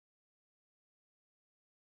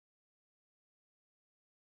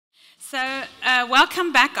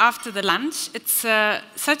Welcome back after the lunch. It's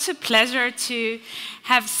such a pleasure to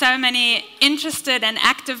have so many interested and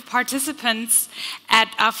active participants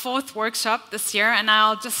at our fourth workshop this year, and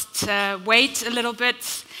I'll just wait a little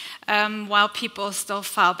bit while people still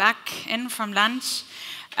file back in from lunch.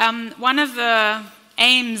 One of the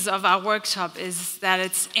aims of our workshop is that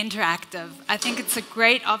it's interactive. I think it's a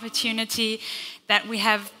great opportunity that we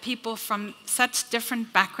have people from such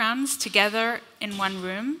different backgrounds together in one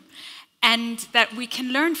room, and that we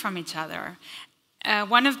can learn from each other.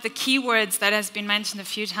 One of the key words that has been mentioned a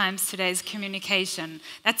few times today is communication.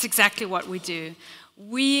 That's exactly what we do.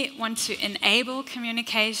 We want to enable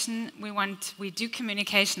communication. We do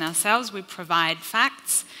communication ourselves. We provide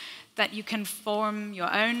facts that you can form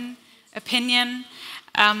your own opinion.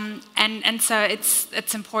 And so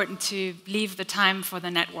it's important to leave the time for the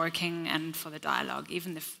networking and for the dialogue,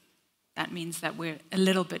 even if that means that we're a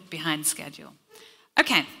little bit behind schedule.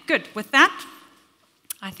 Okay, good. With that,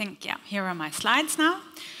 I think, here are my slides now.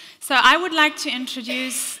 So I would like to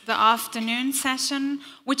introduce the afternoon session,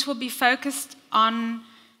 which will be focused on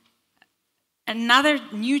another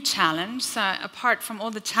new challenge. So apart from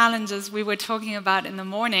all the challenges we were talking about in the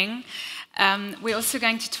morning, we're also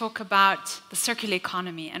going to talk about the circular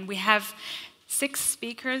economy. And we have 6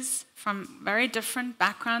 speakers from very different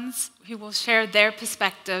backgrounds who will share their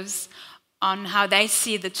perspectives on how they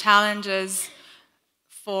see the challenges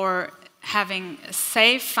for having a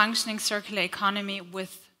safe, functioning circular economy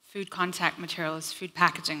with food contact materials, food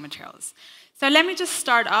packaging materials. So let me just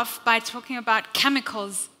start off by talking about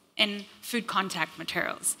chemicals in food contact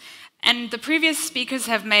materials. And the previous speakers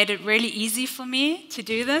have made it really easy for me to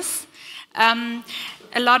do this. A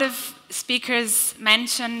lot of speakers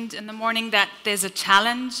mentioned in the morning that there's a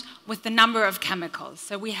challenge with the number of chemicals.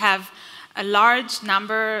 So we have a large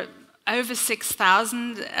number, over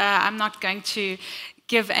 6,000. I'm not going to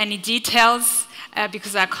give any details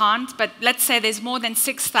because I can't, but let's say there's more than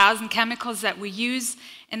 6,000 chemicals that we use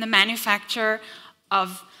in the manufacture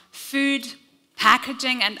of food,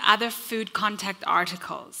 packaging, and other food contact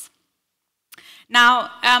articles.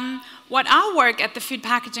 Now, what our work at the Food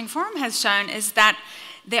Packaging Forum has shown is that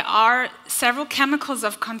there are several chemicals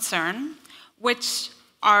of concern which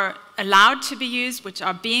are allowed to be used, which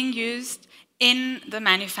are being used in the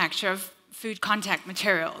manufacture of food contact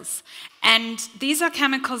materials. And these are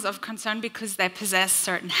chemicals of concern because they possess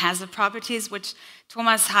certain hazard properties, which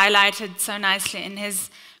Thomas highlighted so nicely in his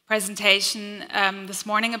presentation this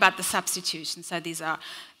morning about the substitution. So these are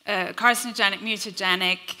carcinogenic,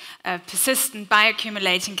 mutagenic, persistent,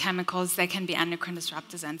 bioaccumulating chemicals. They can be endocrine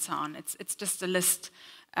disruptors and so on. It's just a list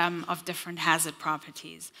of different hazard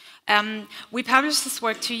properties. We published this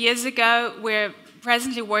work 2 years ago. We're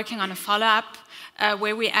presently working on a follow-up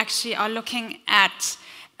where we actually are looking at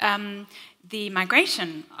the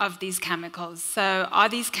migration of these chemicals. So are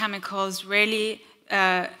these chemicals really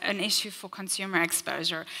an issue for consumer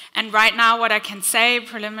exposure? And right now what I can say,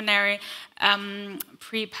 preliminary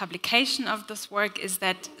pre-publication of this work, is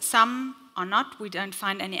that some are not. We don't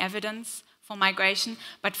find any evidence for migration,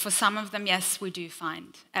 but for some of them, yes, we do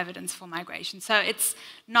find evidence for migration. So it's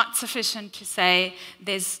not sufficient to say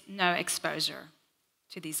there's no exposure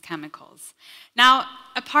to these chemicals. Now,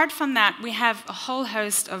 apart from that, we have a whole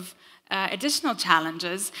host of additional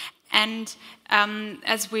challenges. And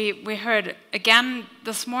as we heard again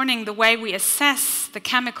this morning, the way we assess the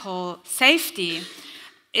chemical safety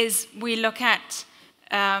is we look at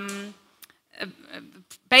a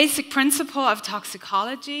basic principle of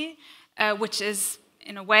toxicology, which is,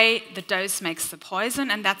 in a way, the dose makes the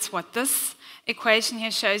poison, and that's what this equation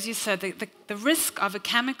here shows you. So the risk of a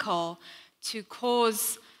chemical to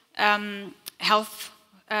cause health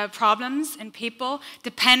problems in people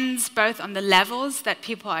depends both on the levels that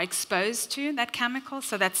people are exposed to that chemical,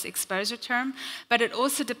 so that's the exposure term, but it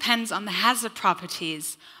also depends on the hazard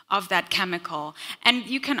properties of that chemical. And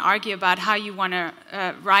you can argue about how you want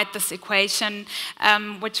to write this equation,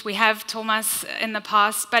 which we have, Thomas, in the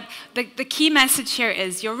past, but the key message here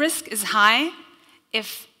is your risk is high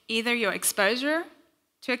if either your exposure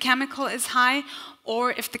to a chemical is high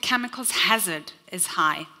or if the chemical's hazard is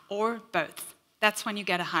high, or both. That's when you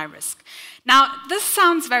get a high risk. Now, this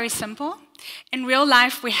sounds very simple. In real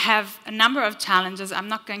life, we have a number of challenges. I'm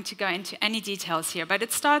not going to go into any details here, but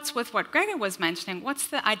it starts with what Gregor was mentioning. What's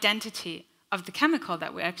the identity of the chemical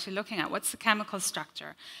that we're actually looking at? What's the chemical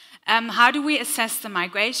structure? How do we assess the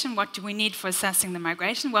migration? What do we need for assessing the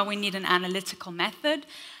migration? Well, we need an analytical method.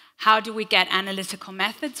 How do we get analytical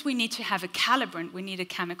methods? We need to have a calibrant. We need a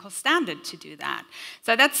chemical standard to do that.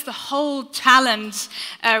 So that's the whole challenge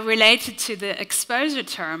related to the exposure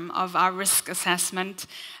term of our risk assessment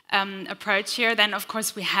approach here. Then, of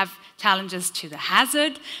course, we have challenges to the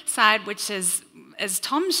hazard side, which is, as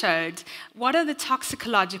Tom showed, what are the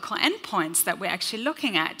toxicological endpoints that we're actually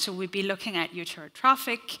looking at? Should we be looking at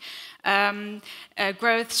uterotrophic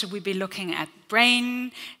growth? Should we be looking at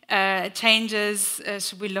brain changes?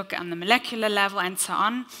 Should we look on the molecular level and so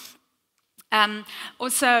on?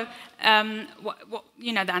 Also,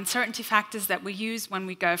 the uncertainty factors that we use when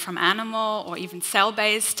we go from animal or even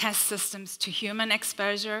cell-based test systems to human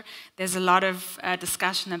exposure. There's a lot of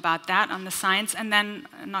discussion about that on the science. And then,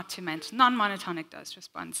 not to mention, non-monotonic dose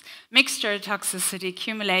response, mixture toxicity,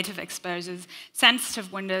 cumulative exposures,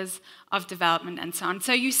 sensitive windows of development, and so on.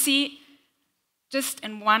 So you see, just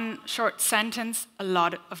in one short sentence, a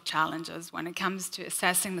lot of challenges when it comes to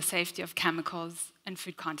assessing the safety of chemicals and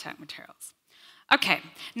food contact materials. Okay,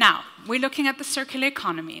 now we're looking at the circular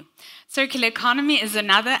economy. Circular economy is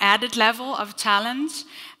another added level of challenge.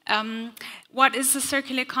 What is the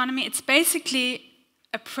circular economy? It's basically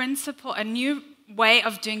a principle, a new way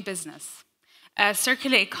of doing business.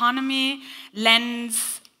 Circular economy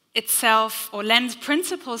lends itself or lends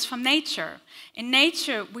principles from nature. In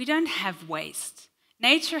nature, we don't have waste.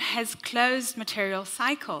 Nature has closed material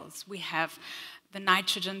cycles. We have the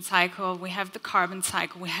nitrogen cycle, we have the carbon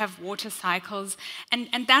cycle, we have water cycles,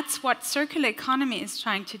 and that's what circular economy is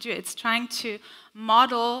trying to do. It's trying to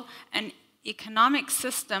model an economic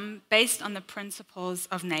system based on the principles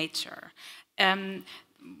of nature.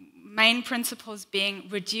 Main principles being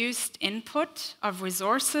reduced input of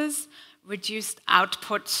resources, reduced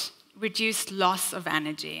output, reduced loss of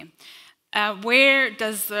energy. Where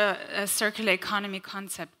does the circular economy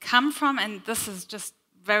concept come from? And this is just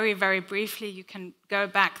very, very briefly. You can go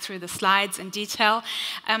back through the slides in detail.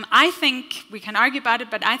 I think we can argue about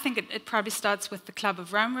it, but I think it probably starts with the Club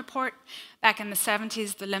of Rome report back in the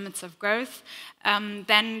 70s, the limits of growth.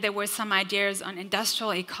 Then there were some ideas on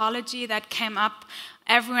industrial ecology that came up.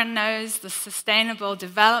 Everyone knows the Sustainable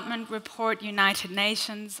Development Report, United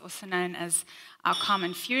Nations, also known as Our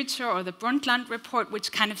Common Future, or the Brundtland Report,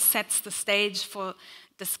 which kind of sets the stage for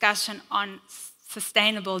discussion on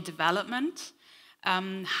sustainable development.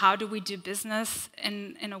 How do we do business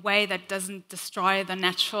in a way that doesn't destroy the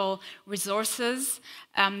natural resources,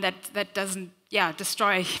 that doesn't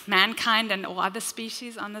destroy mankind and all other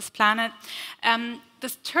species on this planet? The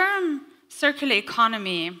term circular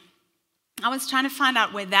economy, I was trying to find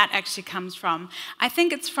out where that actually comes from. I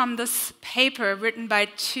think it's from this paper written by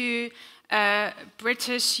two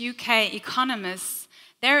British UK economists.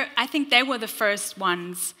 I think they were the first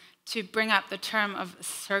ones to bring up the term of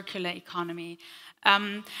circular economy.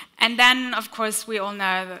 And then, of course, we all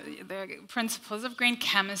know the principles of green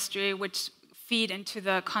chemistry, which feed into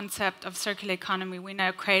the concept of circular economy. We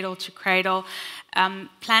know cradle to cradle.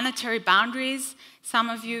 Planetary boundaries. Some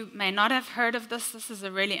of you may not have heard of this. This is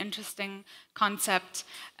a really interesting concept,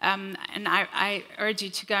 and I urge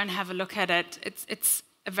you to go and have a look at it. It's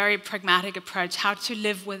a very pragmatic approach, how to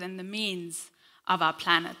live within the means of our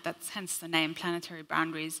planet. That's hence the name, Planetary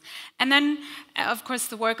Boundaries. And then, of course,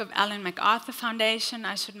 the work of Ellen MacArthur Foundation,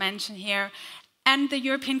 I should mention here, and the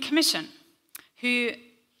European Commission, who,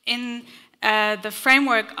 in the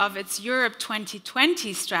framework of its Europe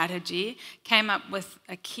 2020 strategy, came up with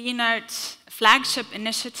a keynote flagship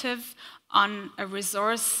initiative on a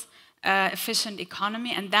resource-efficient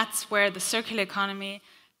economy, and that's where the circular economy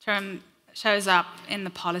term shows up in the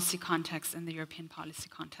policy context, in the European policy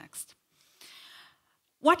context.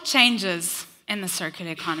 What changes in the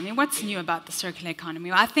circular economy? What's new about the circular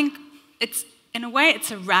economy? Well, I think in a way,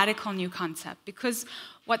 it's a radical new concept, because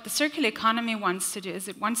what the circular economy wants to do is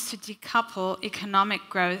it wants to decouple economic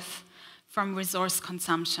growth from resource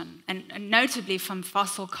consumption, and notably from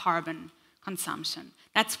fossil carbon consumption.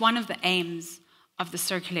 That's one of the aims of the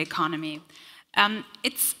circular economy.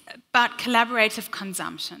 It's about collaborative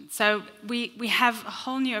consumption. So we have a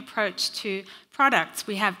whole new approach to products.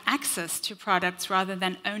 We have access to products rather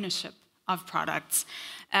than ownership of products.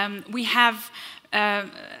 We have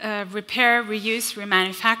repair, reuse,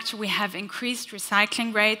 remanufacture. We have increased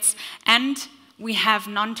recycling rates, and we have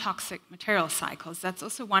non-toxic material cycles. That's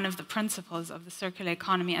also one of the principles of the circular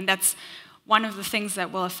economy, and that's one of the things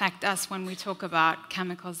that will affect us when we talk about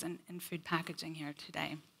chemicals in food packaging here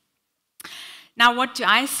today. Now, what do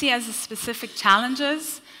I see as the specific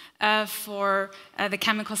challenges for the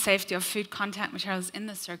chemical safety of food contact materials in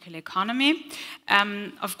the circular economy?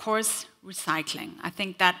 Of course, recycling. I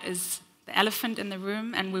think that is the elephant in the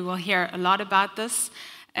room, and we will hear a lot about this.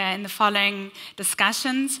 in the following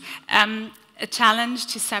discussions. A challenge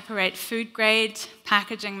to separate food-grade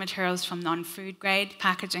packaging materials from non-food grade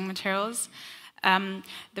packaging materials. The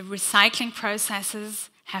recycling processes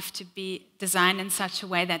have to be designed in such a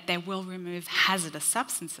way that they will remove hazardous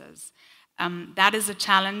substances. That is a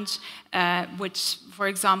challenge which, for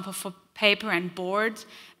example, for paper and board,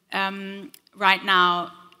 right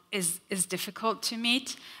now is difficult to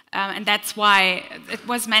meet. And that's why, it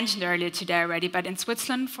was mentioned earlier today already, but in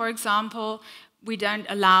Switzerland, for example, we don't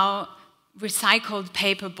allow recycled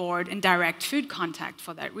paperboard in direct food contact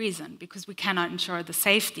for that reason, because we cannot ensure the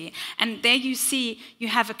safety. And there you see, you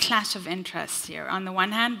have a clash of interests here. On the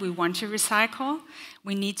one hand, we want to recycle,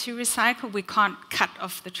 we need to recycle, we can't cut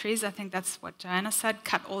off the trees. I think that's what Joanna said,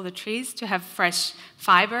 cut all the trees to have fresh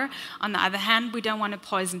fiber. On the other hand, we don't want to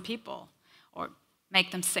poison people or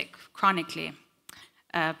make them sick, chronically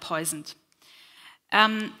poisoned.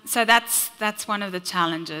 So that's one of the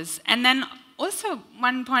challenges. And then also,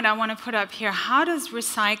 one point I want to put up here, how does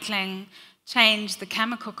recycling change the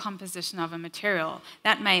chemical composition of a material?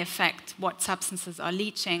 That may affect what substances are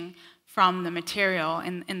leaching from the material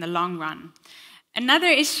in the long run. Another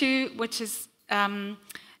issue, which is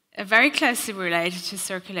very closely related to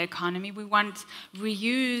circular economy, we want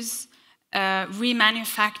reuse,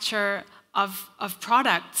 remanufacture of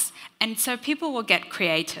products, and so people will get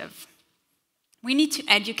creative. We need to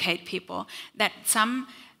educate people that some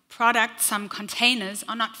products, some containers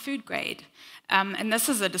are not food grade. And this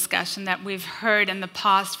is a discussion that we've heard in the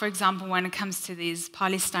past, for example, when it comes to these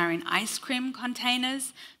polystyrene ice cream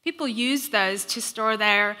containers. People use those to store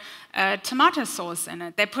their tomato sauce in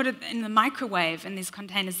it. They put it in the microwave in these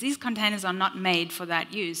containers. These containers are not made for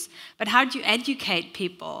that use. But how do you educate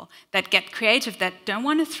people that get creative, that don't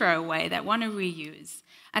want to throw away, that want to reuse?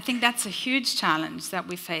 I think that's a huge challenge that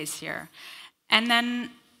we face here. And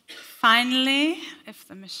then finally, if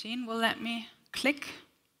the machine will let me click.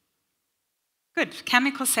 Good,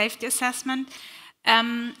 chemical safety assessment.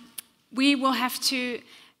 We will have to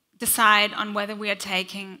decide on whether we are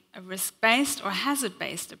taking a risk-based or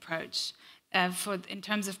hazard-based approach in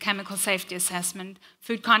terms of chemical safety assessment,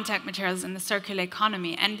 food contact materials in the circular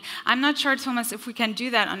economy. And I'm not sure, Thomas, if we can do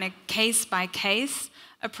that on a case-by-case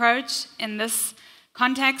approach in this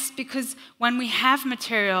context, because when we have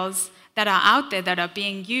materials that are out there that are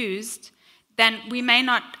being used, then we may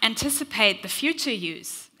not anticipate the future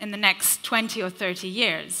use in the next 20 or 30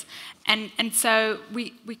 years. And so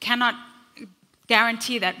we cannot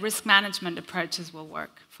guarantee that risk management approaches will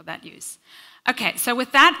work for that use. Okay, so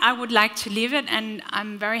with that, I would like to leave it, and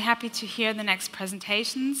I'm very happy to hear the next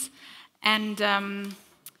presentations. And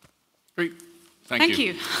great. Thank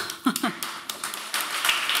you. Thank you.